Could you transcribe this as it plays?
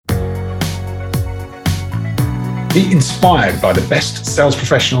Be inspired by the best sales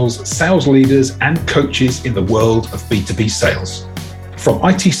professionals, sales leaders, and coaches in the world of B2B sales. From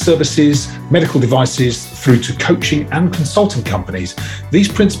IT services, medical devices, through to coaching and consulting companies, these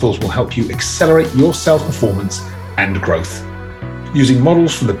principles will help you accelerate your sales performance and growth. Using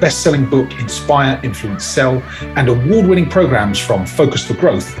models from the best-selling book, Inspire, Influence, Sell, and award-winning programs from Focus for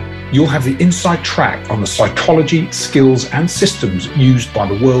Growth, you'll have the inside track on the psychology, skills, and systems used by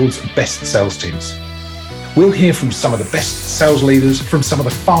the world's best sales teams. We'll hear from some of the best sales leaders from some of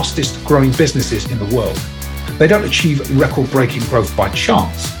the fastest growing businesses in the world. They don't achieve record-breaking growth by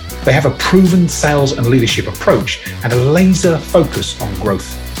chance. They have a proven sales and leadership approach and a laser focus on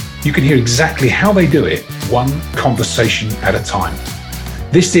growth. You can hear exactly how they do it, one conversation at a time.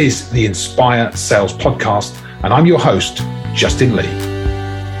 This is the Inspire Sales Podcast, and I'm your host, Justin Lee.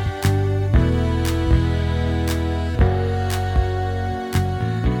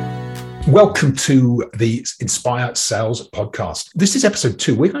 Welcome to the Inspire Sales Podcast. This is episode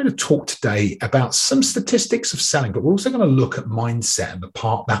 2. We're going to talk today about some statistics of selling, but we're also going to look at mindset and the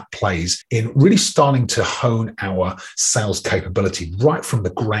part that plays in really starting to hone our sales capability right from the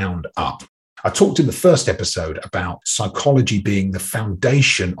ground up. I talked in the first episode about psychology being the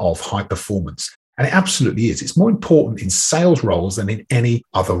foundation of high performance. And it absolutely is. It's more important in sales roles than in any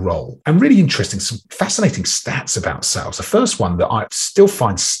other role. And really interesting, some fascinating stats about sales. The first one that I still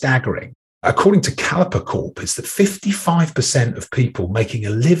find staggering, according to Caliper Corp, is that 55% of people making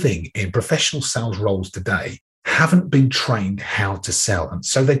a living in professional sales roles today haven't been trained how to sell. And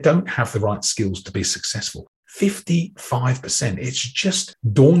so they don't have the right skills to be successful. 55%. It's just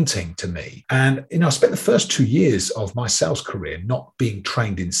daunting to me. And, I spent the first 2 years of my sales career not being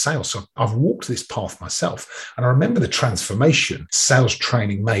trained in sales. So I've walked this path myself. And I remember the transformation sales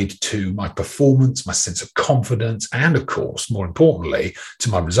training made to my performance, my sense of confidence, and of course, more importantly, to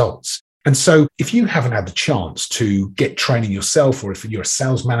my results. And so if you haven't had the chance to get training yourself, or if you're a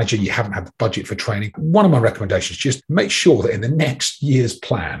sales manager, you haven't had the budget for training, one of my recommendations, just make sure that in the next year's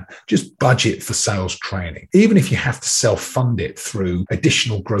plan, just budget for sales training. Even if you have to self-fund it through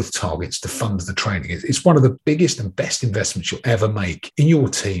additional growth targets to fund the training, it's one of the biggest and best investments you'll ever make in your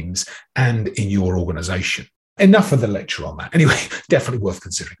teams and in your organization. Enough of the lecture on that. Anyway, definitely worth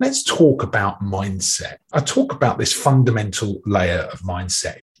considering. Let's talk about mindset. I talk about this fundamental layer of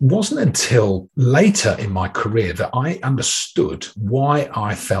mindset. It wasn't until later in my career that I understood why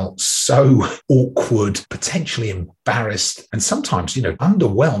I felt so awkward, potentially embarrassed, and sometimes,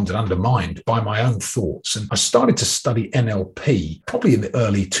 underwhelmed and undermined by my own thoughts. And I started to study NLP probably in the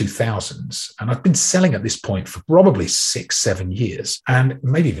early 2000s. And I've been selling at this point for probably 6-7 years, and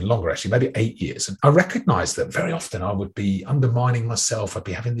maybe even longer, actually, maybe 8 years. And I recognized that very often I would be undermining myself. I'd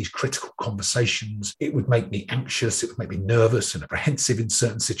be having these critical conversations. It would make me anxious. It would make me nervous and apprehensive in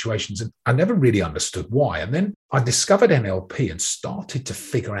certain situations. And I never really understood why. And then I discovered NLP and started to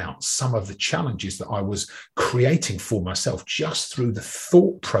figure out some of the challenges that I was creating for myself just through the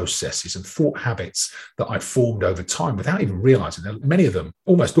thought processes and thought habits that I'd formed over time without even realizing that many of them,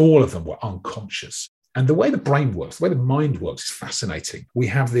 almost all of them, were unconscious. And the way the brain works, the way the mind works is fascinating. We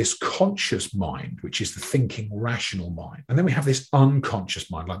have this conscious mind, which is the thinking, rational mind. And then we have this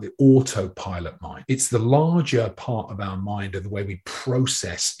unconscious mind, like the autopilot mind. It's the larger part of our mind and the way we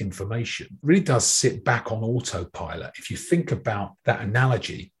process information. It really does sit back on autopilot. If you think about that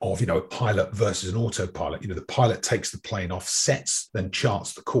analogy of, a pilot versus an autopilot, the pilot takes the plane off, sets, then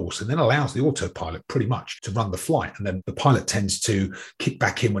charts the course, and then allows the autopilot pretty much to run the flight. And then the pilot tends to kick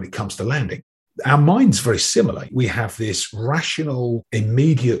back in when it comes to landing. Our mind's very similar. We have this rational,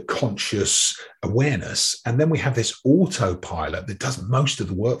 immediate conscious awareness, and then we have this autopilot that does most of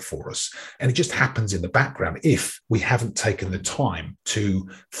the work for us. And it just happens in the background if we haven't taken the time to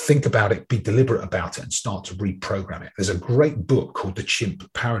think about it, be deliberate about it, and start to reprogram it. There's a great book called The Chimp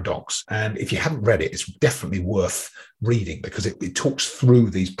Paradox. And if you haven't read it, it's definitely worth reading because it talks through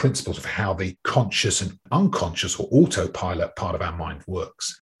these principles of how the conscious and unconscious or autopilot part of our mind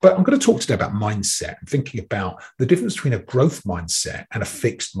works. But I'm going to talk today about mindset and thinking about the difference between a growth mindset and a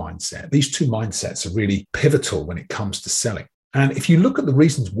fixed mindset. These two mindsets are really pivotal when it comes to selling. And if you look at the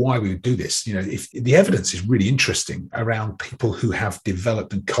reasons why we would do this, if the evidence is really interesting around people who have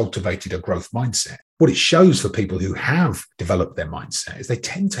developed and cultivated a growth mindset. What it shows for people who have developed their mindset is they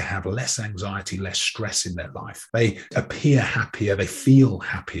tend to have less anxiety, less stress in their life. They appear happier, they feel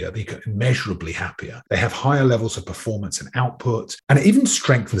happier, they get immeasurably happier. They have higher levels of performance and output. And it even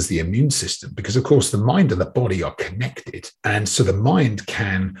strengthens the immune system because, of course, the mind and the body are connected. And so the mind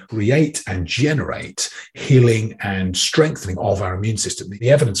can create and generate healing and strengthening of our immune system.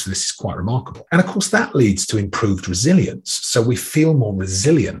 The evidence for this is quite remarkable. And of course, that leads to improved resilience. So we feel more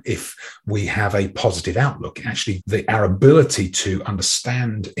resilient if we have a positive positive outlook. Actually, our ability to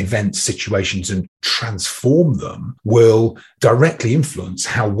understand events, situations, and transform them will directly influence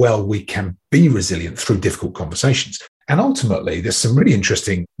how well we can be resilient through difficult conversations. And ultimately, there's some really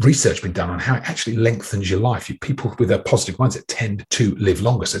interesting research been done on how it actually lengthens your life. People with a positive mindset tend to live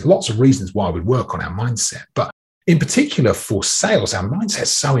longer. So there's lots of reasons why we work on our mindset. But in particular for sales, our mindset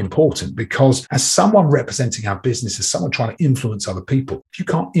is so important because as someone representing our business, as someone trying to influence other people, if you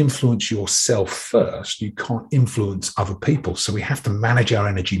can't influence yourself first, you can't influence other people. So we have to manage our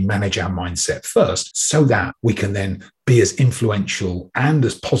energy, manage our mindset first so that we can then be as influential and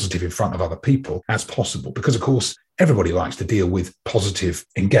as positive in front of other people as possible. Because of course, everybody likes to deal with positive,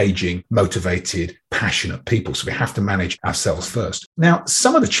 engaging, motivated, passionate people. So we have to manage ourselves first. Now,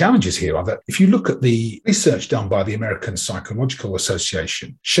 some of the challenges here are that if you look at the research done by the American Psychological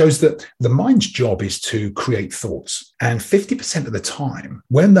Association, shows that the mind's job is to create thoughts. And 50% of the time,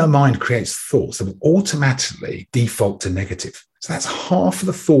 when the mind creates thoughts, it will automatically default to negative. So that's half of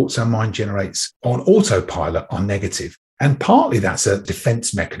the thoughts our mind generates on autopilot are negative. And partly that's a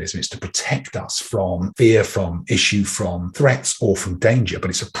defense mechanism. It's to protect us from fear, from issue, from threats, or from danger. But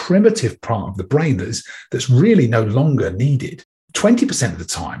it's a primitive part of the brain that's really no longer needed. 20% of the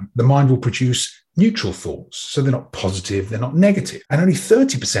time, the mind will produce neutral thoughts. So they're not positive, they're not negative. And only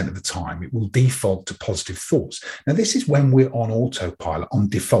 30% of the time, it will default to positive thoughts. Now, this is when we're on autopilot, on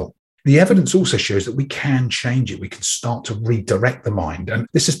default. The evidence also shows that we can change it. We can start to redirect the mind. And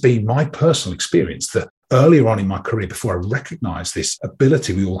this has been my personal experience that earlier on in my career, before I recognized this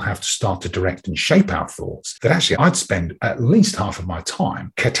ability we all have to start to direct and shape our thoughts, that actually I'd spend at least half of my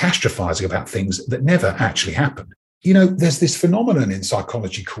time catastrophizing about things that never actually happened. You know, there's this phenomenon in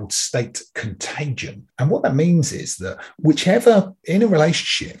psychology called state contagion. And what that means is that whichever in a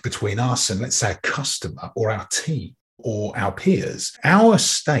relationship between us and let's say a customer or our team, or our peers, our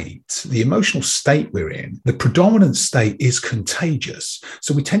state, the emotional state we're in, the predominant state is contagious.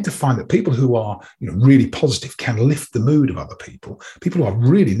 So we tend to find that people who are really positive can lift the mood of other people. People who are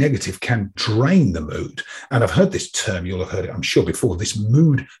really negative can drain the mood. And I've heard this term, you'll have heard it, I'm sure, before, this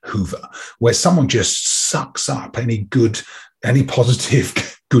mood hoover, where someone just sucks up any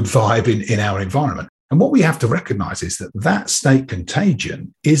positive, good vibe in our environment. And what we have to recognize is that state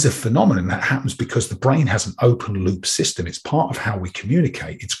contagion is a phenomenon that happens because the brain has an open loop system. It's part of how we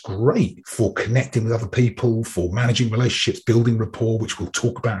communicate. It's great for connecting with other people, for managing relationships, building rapport, which we'll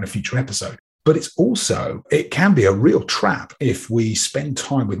talk about in a future episode. But it can be a real trap if we spend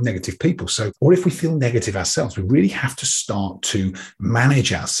time with negative people. Or if we feel negative ourselves, we really have to start to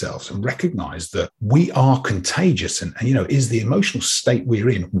manage ourselves and recognize that we are contagious. And is the emotional state we're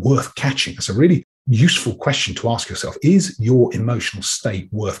in worth catching? It's a really useful question to ask yourself. Is your emotional state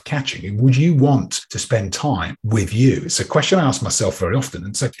worth catching? And would you want to spend time with you? It's a question I ask myself very often.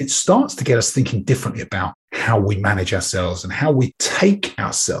 And so it starts to get us thinking differently about how we manage ourselves and how we take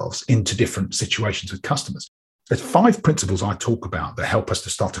ourselves into different situations with customers. There's 5 principles I talk about that help us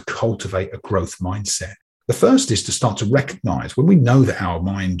to start to cultivate a growth mindset. The first is to start to recognize when we know that our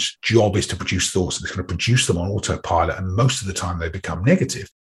mind's job is to produce thoughts and it's going to produce them on autopilot, and most of the time they become negative.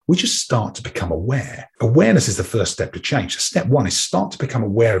 We just start to become aware. Awareness is the first step to change. So step 1 is start to become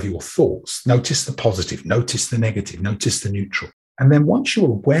aware of your thoughts. Notice the positive, notice the negative, notice the neutral. And then once you're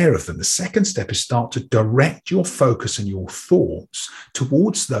aware of them, the second step is start to direct your focus and your thoughts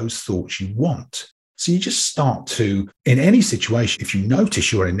towards those thoughts you want. So you just start to, in any situation, if you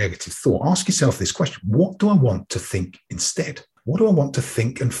notice you're in a negative thought, ask yourself this question: what do I want to think instead? What do I want to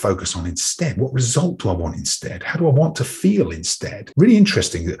think and focus on instead? What result do I want instead? How do I want to feel instead? Really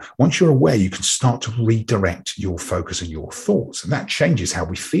interesting that once you're aware, you can start to redirect your focus and your thoughts. And that changes how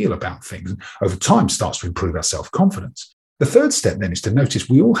we feel about things, and over time starts to improve our self-confidence. The third step then is to notice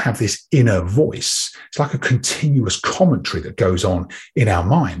we all have this inner voice. It's like a continuous commentary that goes on in our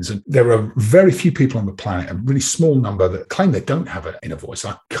minds. And there are very few people on the planet, a really small number, that claim they don't have an inner voice.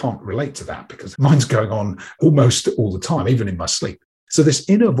 I can't relate to that because mine's going on almost all the time, even in my sleep. So this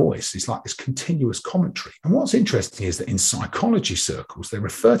inner voice is like this continuous commentary. And what's interesting is that in psychology circles, they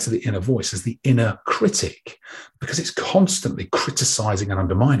refer to the inner voice as the inner critic because it's constantly criticizing and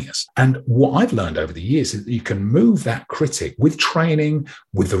undermining us. And what I've learned over the years is that you can move that critic with training,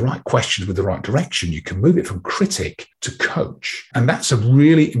 with the right questions, with the right direction. You can move it from critic to coach. And that's a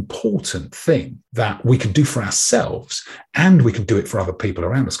really important thing that we can do for ourselves, and we can do it for other people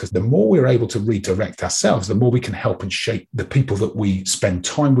around us, because the more we're able to redirect ourselves, the more we can help and shape the people that we spend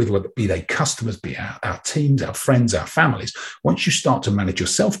time with, whether be they customers, be our teams, our friends, our families. Once you start to manage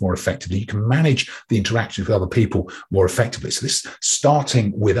yourself more effectively, you can manage the interactions with other people more effectively. So this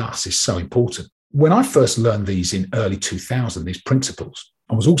starting with us is so important. When I first learned these in early 2000, these principles,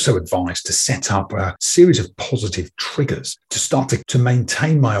 I was also advised to set up a series of positive triggers to start to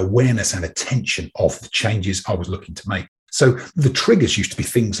maintain my awareness and attention of the changes I was looking to make. So the triggers used to be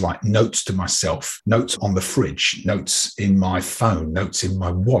things like notes to myself, notes on the fridge, notes in my phone, notes in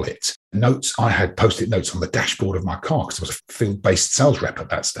my wallet, notes. I had Post-it notes on the dashboard of my car because I was a field-based sales rep at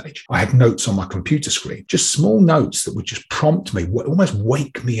that stage. I had notes on my computer screen, just small notes that would just prompt me, almost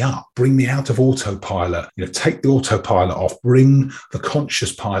wake me up, bring me out of autopilot, take the autopilot off, bring the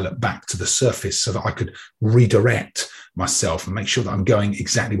conscious pilot back to the surface so that I could redirect myself and make sure that I'm going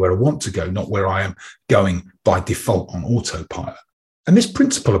exactly where I want to go, not where I am going by default on autopilot. And this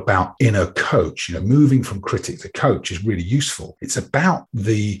principle about inner coach, moving from critic to coach is really useful. It's about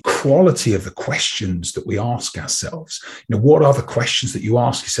the quality of the questions that we ask ourselves. What are the questions that you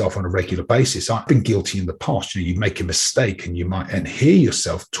ask yourself on a regular basis? I've been guilty in the past. You make a mistake and you might hear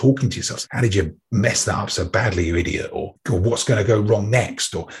yourself talking to yourself. How did you mess that up so badly, you idiot? Or what's going to go wrong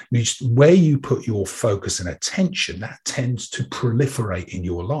next? Or just where you put your focus and attention, that tends to proliferate in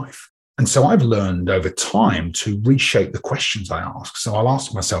your life. And so I've learned over time to reshape the questions I ask. So I'll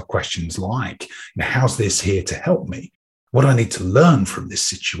ask myself questions like, how's this here to help me? What do I need to learn from this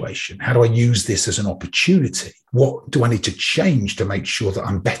situation? How do I use this as an opportunity? What do I need to change to make sure that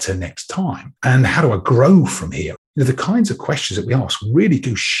I'm better next time? And how do I grow from here? The kinds of questions that we ask really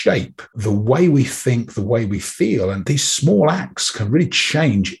do shape the way we think, the way we feel. And these small acts can really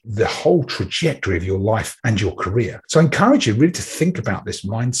change the whole trajectory of your life and your career. So I encourage you really to think about this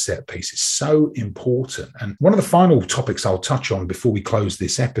mindset piece. It's so important. And one of the final topics I'll touch on before we close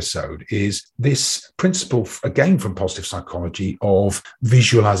this episode is this principle, again, from positive psychology, of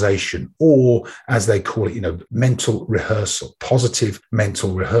visualization, or as they call it, mental rehearsal, positive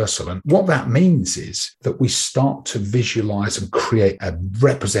mental rehearsal. And what that means is that we start to visualize and create a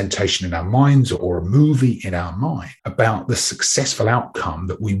representation in our minds or a movie in our mind about the successful outcome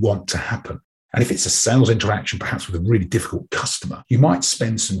that we want to happen. And if it's a sales interaction, perhaps with a really difficult customer, you might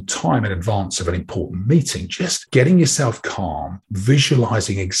spend some time in advance of an important meeting, just getting yourself calm,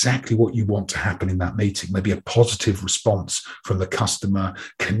 visualizing exactly what you want to happen in that meeting, maybe a positive response from the customer,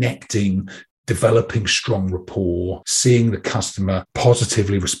 connecting, developing strong rapport, seeing the customer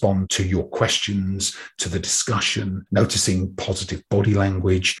positively respond to your questions, to the discussion, noticing positive body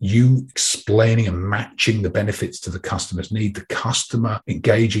language, you explaining and matching the benefits to the customer's need, the customer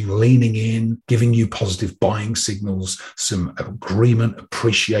engaging, leaning in, giving you positive buying signals, some agreement,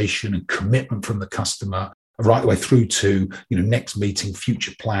 appreciation, and commitment from the customer, right the way through to, next meeting,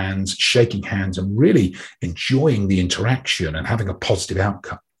 future plans, shaking hands, and really enjoying the interaction and having a positive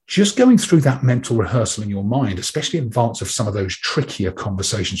outcome. Just going through that mental rehearsal in your mind, especially in advance of some of those trickier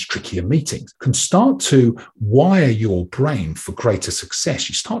conversations, trickier meetings, can start to wire your brain for greater success.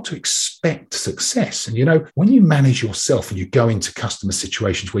 You start to expect success. And, when you manage yourself and you go into customer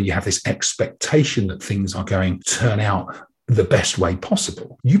situations where you have this expectation that things are going to turn out the best way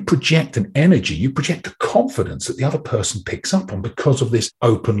possible, you project an energy, you project a confidence that the other person picks up on because of this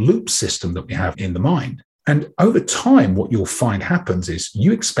open loop system that we have in the mind. And over time, what you'll find happens is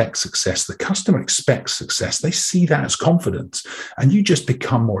you expect success, the customer expects success, they see that as confidence, and you just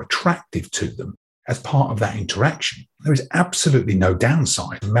become more attractive to them as part of that interaction. There is absolutely no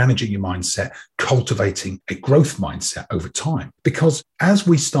downside to managing your mindset, cultivating a growth mindset over time. Because as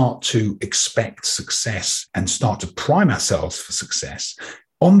we start to expect success and start to prime ourselves for success,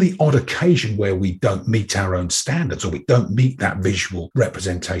 on the odd occasion where we don't meet our own standards or we don't meet that visual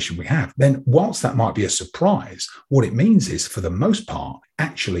representation we have, then whilst that might be a surprise, what it means is, for the most part,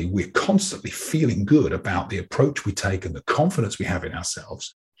 actually, we're constantly feeling good about the approach we take and the confidence we have in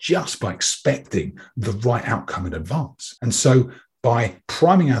ourselves just by expecting the right outcome in advance. And so by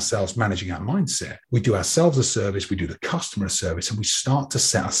priming ourselves, managing our mindset, we do ourselves a service, we do the customer a service, and we start to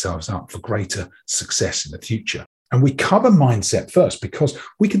set ourselves up for greater success in the future. And we cover mindset first because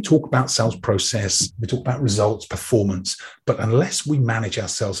we can talk about sales process, we talk about results, performance, but unless we manage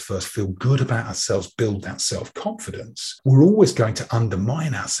ourselves first, feel good about ourselves, build that self-confidence, we're always going to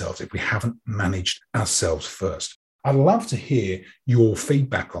undermine ourselves if we haven't managed ourselves first. I'd love to hear your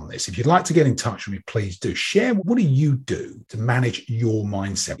feedback on this. If you'd like to get in touch with me, please do. Share, what do you do to manage your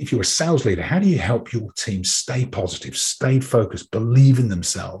mindset? If you're a sales leader, how do you help your team stay positive, stay focused, believe in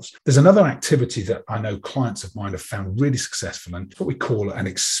themselves? There's another activity that I know clients of mine have found really successful, and what we call an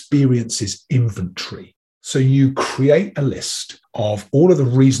experiences inventory. So you create a list of all of the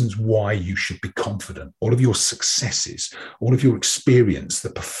reasons why you should be confident, all of your successes, all of your experience, the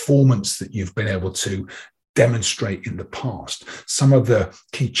performance that you've been able to demonstrate in the past, some of the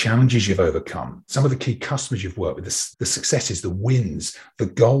key challenges you've overcome, some of the key customers you've worked with, the successes, the wins, the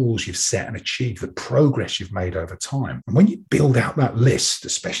goals you've set and achieved, the progress you've made over time. And when you build out that list,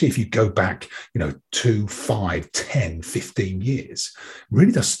 especially if you go back, 2, 5, 10, 15 years,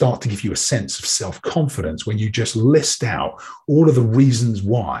 really does start to give you a sense of self-confidence when you just list out all of the reasons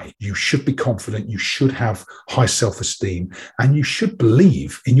why you should be confident, you should have high self-esteem, and you should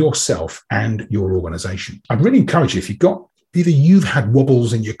believe in yourself and your organization. I'd really encourage you, if either you've had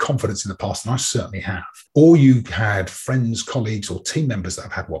wobbles in your confidence in the past, and I certainly have, or you've had friends, colleagues, or team members that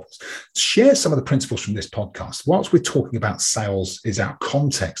have had wobbles, share some of the principles from this podcast. Whilst we're talking about sales is our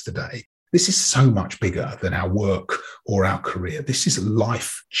context today, this is so much bigger than our work or our career. This is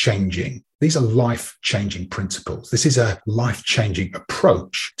life-changing. These are life-changing principles. This is a life-changing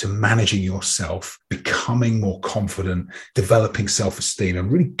approach to managing yourself, becoming more confident, developing self-esteem,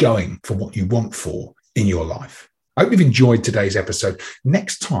 and really going for what you want for in your life. I hope you've enjoyed today's episode.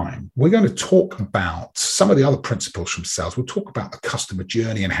 Next time, we're going to talk about some of the other principles from sales. We'll talk about the customer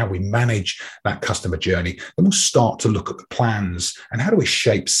journey and how we manage that customer journey. Then we'll start to look at the plans and how do we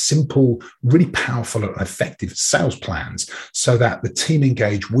shape simple, really powerful and effective sales plans so that the team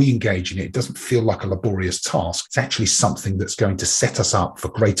we engage in it. It doesn't feel like a laborious task. It's actually something that's going to set us up for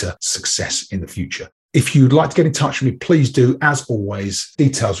greater success in the future. If you'd like to get in touch with me, please do. As always,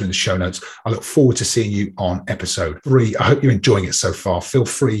 details are in the show notes. I look forward to seeing you on episode 3. I hope you're enjoying it so far. Feel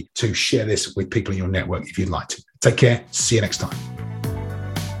free to share this with people in your network if you'd like to. Take care. See you next time.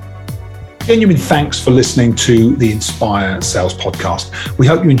 Genuine thanks for listening to the Inspire Sales Podcast. We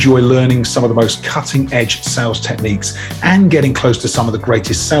hope you enjoy learning some of the most cutting-edge sales techniques and getting close to some of the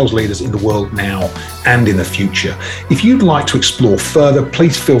greatest sales leaders in the world now and in the future. If you'd like to explore further,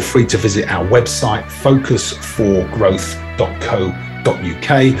 please feel free to visit our website,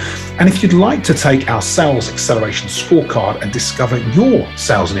 focusforgrowth.co.uk. And if you'd like to take our Sales Acceleration Scorecard and discover your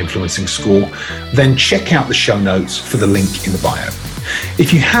sales and influencing score, then check out the show notes for the link in the bio.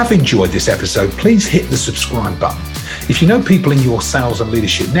 If you have enjoyed this episode, please hit the subscribe button. If you know people in your sales and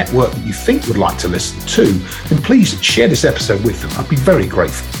leadership network that you think would like to listen to, then please share this episode with them. I'd be very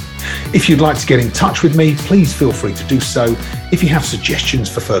grateful. If you'd like to get in touch with me, please feel free to do so. If you have suggestions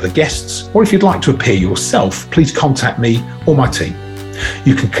for further guests, or if you'd like to appear yourself, please contact me or my team.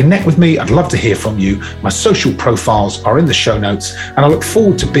 You can connect with me. I'd love to hear from you. My social profiles are in the show notes, and I look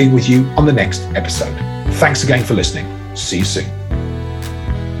forward to being with you on the next episode. Thanks again for listening. See you soon.